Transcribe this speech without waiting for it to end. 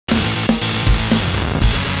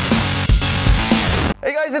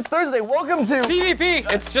guys, it's Thursday. Welcome to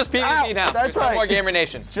PvP. It's just PvP now. That's There's right. No more Gamer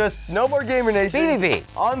Nation. Just no more Gamer Nation. PvP.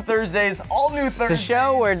 On Thursdays, all new Thursdays. It's a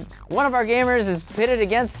show where one of our gamers is pitted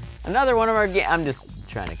against another one of our I'm just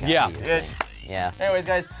trying to copy you. Yeah. Anyways,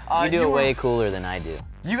 guys, you do it way cooler than I do.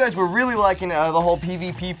 You guys were really liking the whole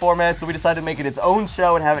PvP format, so we decided to make it its own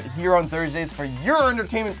show and have it here on Thursdays for your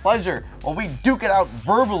entertainment pleasure while we duke it out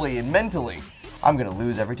verbally and mentally. I'm gonna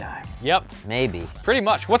lose every time. Yep. Maybe. Pretty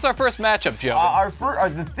much. What's our first matchup, Joe?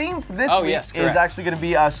 The theme for this week is actually gonna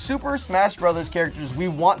be Super Smash Brothers characters we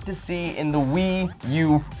want to see in the Wii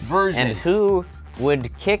U version. And who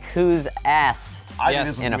would kick whose ass I think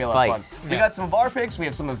this is in gonna a be a lot of fight? fun. We got some of our picks, we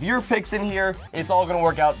have some of your picks in here. It's all gonna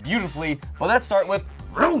work out beautifully. But let's start with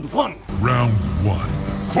round one. Round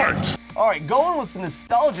one, fight! All right, going with some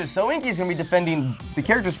nostalgia. So Inky's gonna be defending the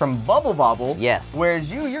characters from Bubble Bobble. Yes.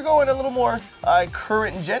 Whereas you're going a little more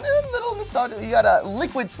current gen, a little nostalgia. You got a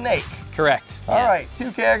Liquid Snake. Correct. All right,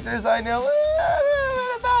 two characters I know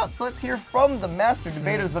about. So let's hear from the master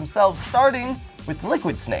debaters themselves, starting with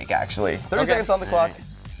Liquid Snake, actually. 30 seconds on the clock.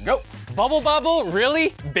 Go. Bubble Bobble?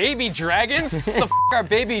 Really? Baby dragons? What the f are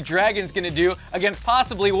baby dragons gonna do against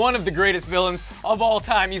possibly one of the greatest villains of all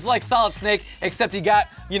time? He's like Solid Snake, except he got,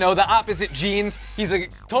 you know, the opposite genes. He's a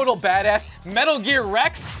total badass. Metal Gear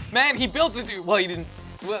Rex? Man, he builds it. Well, he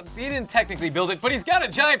didn't technically build it, but he's got a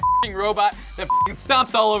giant f***ing robot that f***ing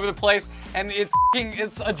stomps all over the place, and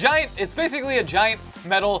it's basically a giant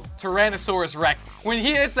metal Tyrannosaurus Rex. When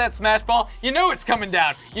he hits that smash ball, you know it's coming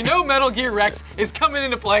down. You know Metal Gear Rex is coming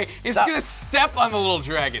into play. He's gonna step on the little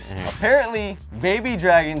dragon. Apparently, baby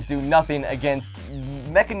dragons do nothing against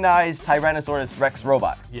mechanized Tyrannosaurus Rex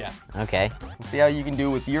robot. Yeah. Okay. Let's see how you can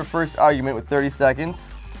do with your first argument with 30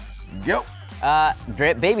 seconds. Go.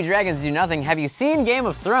 Baby dragons do nothing. Have you seen Game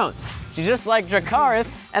of Thrones? She's just like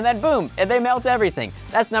Dracarys, and then boom, and they melt everything.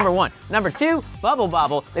 That's number one. Number two, Bubble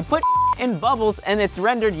Bobble. They put in bubbles and it's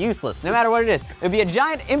rendered useless, no matter what it is. There'd be a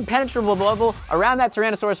giant impenetrable bubble around that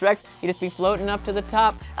Tyrannosaurus Rex. He'd just be floating up to the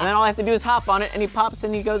top, and then all I have to do is hop on it, and he pops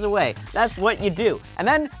and he goes away. That's what you do. And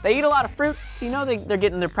then they eat a lot of fruit, so you know they're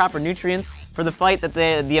getting their proper nutrients for the fight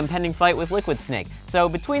the impending fight with Liquid Snake. So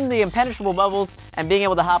between the impenetrable bubbles and being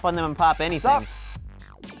able to hop on them and pop anything,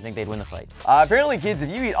 I think they'd win the fight. Apparently, kids,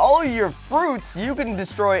 if you eat all of your fruits, you can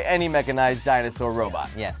destroy any mechanized dinosaur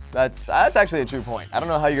robot. Yes. That's actually a true point. I don't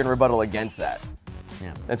know how you're gonna rebuttal against that.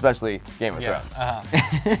 Yeah. Especially Game of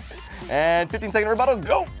Thrones. And 15-second rebuttal,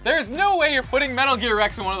 go! There's no way you're putting Metal Gear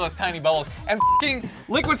Rex in one of those tiny bubbles. And f***ing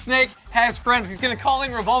Liquid Snake has friends. He's gonna call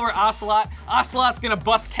in Revolver Ocelot. Ocelot's gonna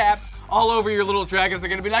bust caps all over your little dragons. They're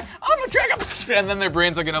gonna be like, I'm a dragon! And then their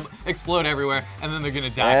brains are gonna explode everywhere, and then they're gonna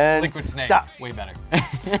die. And Liquid Snake, way better.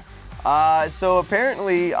 So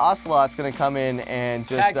apparently Ocelot's gonna come in and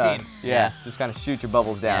just Tag team. just kind of shoot your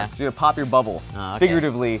bubbles down. Yeah. She's gonna pop your bubble,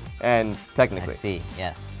 figuratively and technically. I see,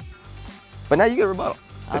 yes. But now you get a rebuttal.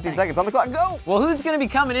 15 seconds on the clock, go! Well, who's gonna be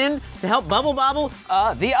coming in to help Bubble Bobble?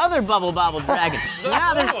 The other Bubble Bobble dragon. So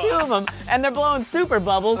now there's two of them, and they're blowing super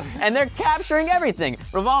bubbles, and they're capturing everything.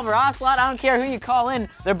 Revolver Ocelot, I don't care who you call in,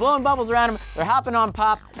 they're blowing bubbles around him, they're hopping on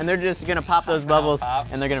Pop, and they're just gonna pop those bubbles,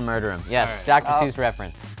 and they're gonna murder him. Yes, Right. Dr. Seuss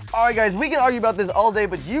reference. All right, guys, we can argue about this all day,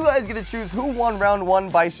 but you guys get to choose who won round one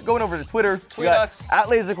by going over to Twitter. Tweet us. At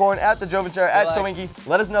Lasercorn, at the Jovenchar, at Soinky.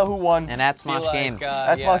 Let us know who won. And at Smosh Games.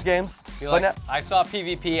 At Smosh Games. I saw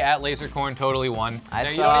PvP at Lasercorn totally won. I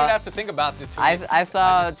you saw- don't even have to think about the tweet. I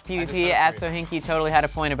saw just PvP at Sohinky totally had a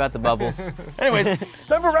point about the bubbles. Anyways,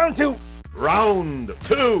 time for round two. Round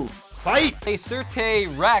two, fight! A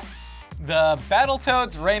Surte Rex, the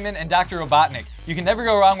Battletoads, Raymond, and Dr. Robotnik. You can never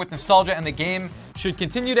go wrong with nostalgia, and the game should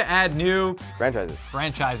continue to add new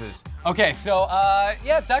franchises. Okay, so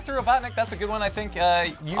yeah, Dr. Robotnik, that's a good one. I think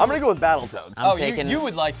I'm gonna go with Battletoads. You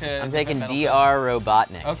would like to. I'm taking Dr.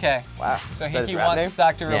 Robotnik. Okay. Wow. So Is that his Hinky rap wants name?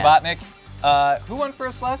 Dr. Yeah. Robotnik. Who went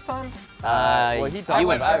first last time? Well, he talked. I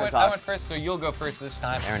went talked. first, so you'll go first this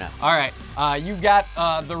time. Fair enough. All right. You got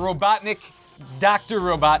the Robotnik, Dr.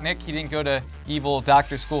 Robotnik. He didn't go to evil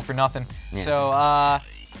doctor school for nothing. Yeah. So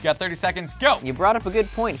you got 30 seconds. Go. You brought up a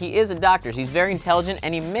good point. He is a doctor. He's very intelligent,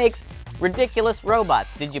 and he makes ridiculous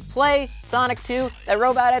robots. Did you play Sonic 2? That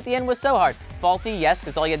robot at the end was so hard. Faulty, yes,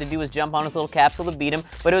 because all you had to do was jump on his little capsule to beat him,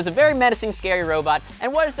 but it was a very menacing, scary robot.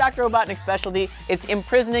 And what is Dr. Robotnik's specialty? It's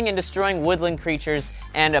imprisoning and destroying woodland creatures,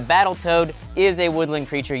 and a Battletoad is a woodland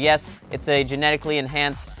creature. Yes, it's a genetically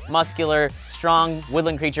enhanced, muscular, strong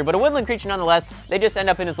woodland creature, but a woodland creature nonetheless. They just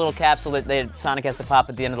end up in his little capsule that Sonic has to pop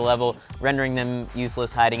at the end of the level, rendering them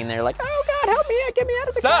useless, hiding in there like, oh God, help me, get me out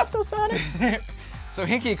of the capsule, Sonic. So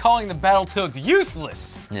Hinky calling the Battletoads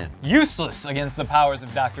useless. Yeah. Useless against the powers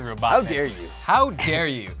of Dr. Robotnik. How dare you? How dare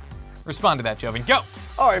you? Respond to that, Joven. Go.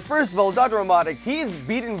 All right, first of all, Dr. Robotnik, he's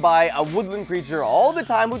beaten by a woodland creature all the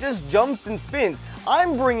time who just jumps and spins.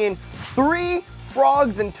 I'm bringing 3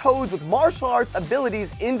 frogs and toads with martial arts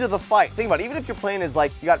abilities into the fight. Think about it, even if your plan is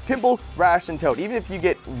like, you got Pimple, Rash, and Toad, even if you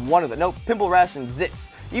get one of them, no, Pimple, Rash, and Zitz,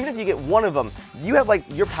 even if you get one of them, you have like,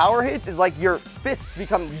 your power hits is like your fists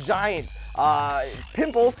become giant.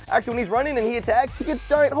 Pimple, actually when he's running and he attacks, he gets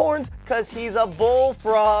giant horns because he's a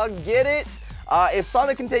bullfrog, get it? If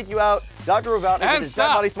Sonic can take you out, Dr. Robotnik with his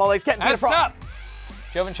giant body, small legs can't beat a frog. Stop!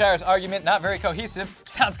 Jovenshire's argument, not very cohesive.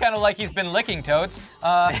 Sounds kind of like he's been licking toads.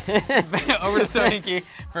 Over to Sohinki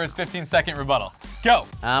for his 15-second rebuttal. Go.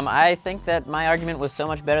 I think that my argument was so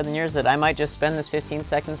much better than yours that I might just spend this 15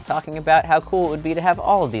 seconds talking about how cool it would be to have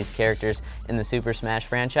all of these characters in the Super Smash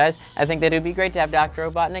franchise. I think that it would be great to have Dr.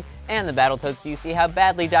 Robotnik and the Battletoads so you see how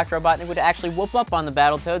badly Dr. Robotnik would actually whoop up on the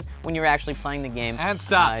Battletoads when you're actually playing the game. And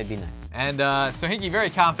stop. It'd be nice. And Sohinki very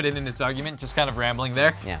confident in his argument, just kind of rambling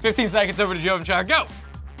there. Yeah. 15 seconds over to Jovenshire. Go.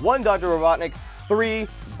 1 Dr. Robotnik, 3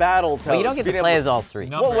 Battletoads. Well, you don't get to play as all 3.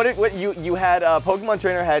 No. Well, what you had Pokemon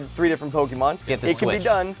Trainer had 3 different Pokemon. You have to It can be switch.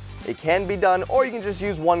 done. It can be done, or you can just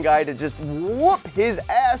use one guy to just whoop his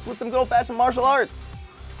ass with some good old-fashioned martial arts.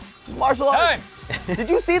 Just martial arts. Did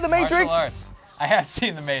you see The Matrix? Martial arts. I have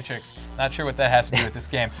seen The Matrix. Not sure what that has to do with this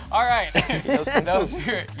game. All right.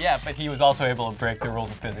 Yeah, but he was also able to break the rules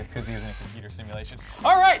of physics because he was in a computer simulation.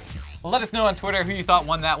 All right. Well, let us know on Twitter who you thought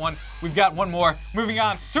won that one. We've got one more. Moving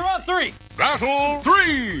on to round 3. Battle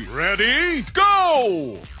 3. Ready,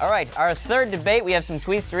 go! All right, our third debate, we have some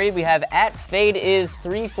tweets to read. We have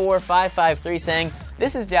 @FadeIs34553 saying,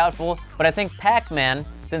 this is doubtful, but I think Pac-Man,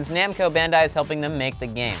 since Namco Bandai is helping them make the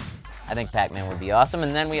game. I think Pac-Man would be awesome.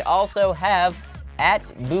 And then we also have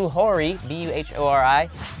 @Buhori, B-U-H-O-R-I,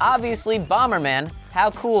 obviously Bomberman.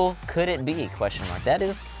 How cool could it be? Question mark. That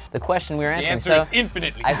is the question we were answering. The answer is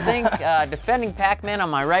infinitely. I think defending Pac-Man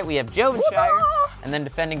on my right, we have Jovenshire. And then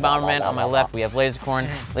defending Bomberman on my left, we have Lasercorn.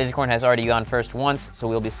 Lasercorn has already gone first once, so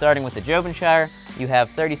we'll be starting with the Jovenshire. You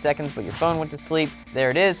have 30 seconds, but your phone went to sleep.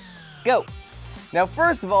 There it is. Go. Now,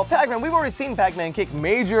 first of all, Pac-Man, we've already seen Pac-Man kick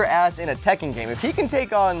major ass in a Tekken game. If he can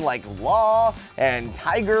take on, like, Law and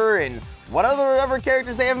Tiger and whatever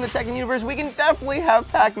characters they have in the Tekken universe, we can definitely have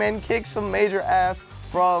Pac-Man kick some major ass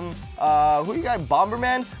from, who you got,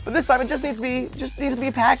 Bomberman? But this time, it just needs to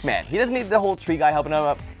be Pac-Man. He doesn't need the whole tree guy helping him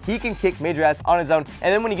up. He can kick major ass on his own.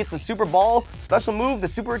 And then when he gets the Super Ball special move, the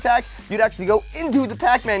super attack, you'd actually go into the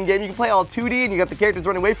Pac-Man game. You can play all 2D, and you got the characters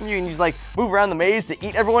running away from you, and you just, like, move around the maze to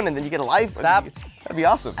eat everyone, and then you get a life. Stop. That'd be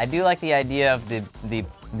awesome. I do like the idea of the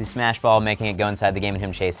Smash Ball making it go inside the game and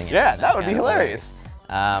him chasing it. Yeah, That's that would be kinda hilarious.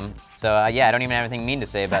 Yeah, I don't even have anything mean to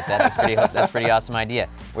say about that. That's pretty awesome idea.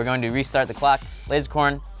 We're going to restart the clock.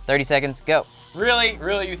 Lasercorn, 30 seconds, go.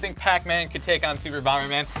 Really, you think Pac-Man could take on Super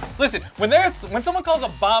Bomberman? Listen, when someone calls a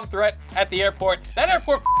bomb threat at the airport, that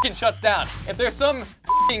airport f***ing shuts down. If there's some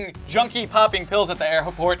f***ing junkie popping pills at the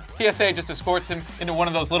airport, TSA just escorts him into one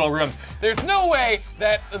of those little rooms. There's no way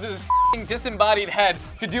that this f***ing disembodied head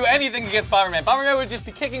could do anything against Bomberman. Bomberman would just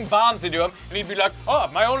be kicking bombs into him, and he'd be like, oh,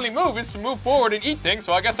 my only move is to move forward and eat things,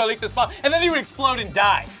 so I guess I'll eat this bomb. And then he would explode and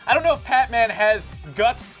die. I don't know if Pac-Man has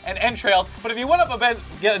guts and entrails, but if he went up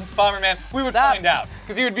against Bomberman, we would find out.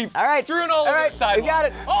 Because he would be strewn all over the sidewalk. We got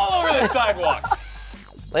it. All over the sidewalk.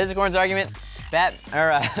 Lasercorn's argument,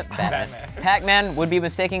 Pac-Man would be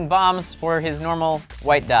mistaking bombs for his normal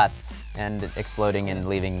white dots and exploding and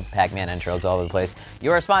leaving Pac-Man entrails all over the place.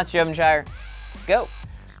 Your response, Jovenshire, go.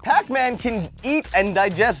 Pac-Man can eat and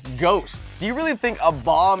digest ghosts. Do you really think a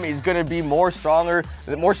bomb is going to be more strong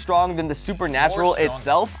than the supernatural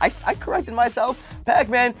itself? I corrected myself.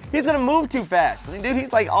 Pac-Man, he's going to move too fast. Dude,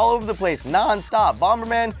 he's like all over the place, non-stop.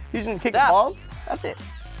 Bomberman, he's going to kick a ball. That's it.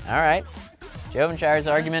 All right. Jovenshire's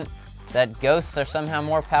argument that ghosts are somehow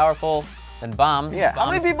more powerful than bombs. Yeah, how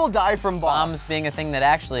many people die from bombs? Bombs being a thing that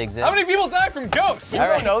actually exists. How many people die from ghosts? I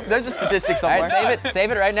don't know. There's a statistic somewhere. All right,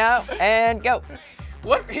 save it right now, and go.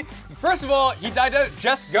 What? First of all, he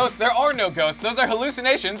digests ghosts. There are no ghosts. Those are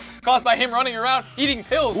hallucinations caused by him running around eating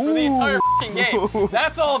pills for the entire f***ing game.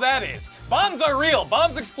 That's all that is. Bombs are real.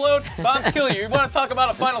 Bombs explode. Bombs kill you. You want to talk about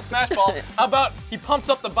a final Smash Ball? How about he pumps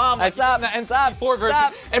up the bomb like the N64 version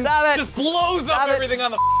and just blows up everything on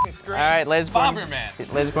the f***ing screen? All right, Lasercorn. Bomberman.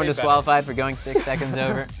 Lasercorn disqualified for going 6 seconds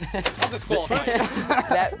over. I'll disqualify you.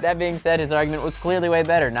 That being said, his argument was clearly way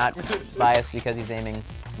better, not biased because he's aiming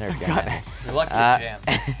Nerf gun. You're lucky to jam.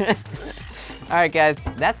 All right, guys,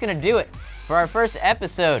 that's gonna do it for our first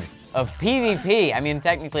episode of PvP. I mean,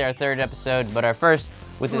 technically our third episode, but our first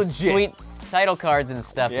with the sweet title cards and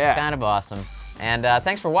stuff. Yeah. It's kind of awesome. And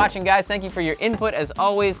thanks for watching, guys. Thank you for your input, as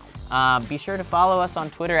always. Be sure to follow us on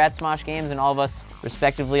Twitter at Smosh Games, and all of us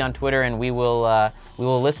respectively on Twitter, and we will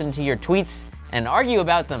listen to your tweets and argue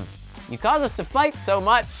about them. You cause us to fight so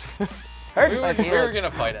much. We were gonna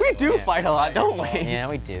fight it. We do fight a lot, don't we? Yeah,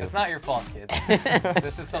 we do. It's not your fault, kids.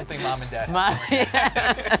 This is something Mom and Dad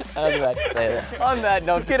I was about to say that. On that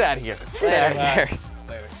note, get out of here. Get out of here.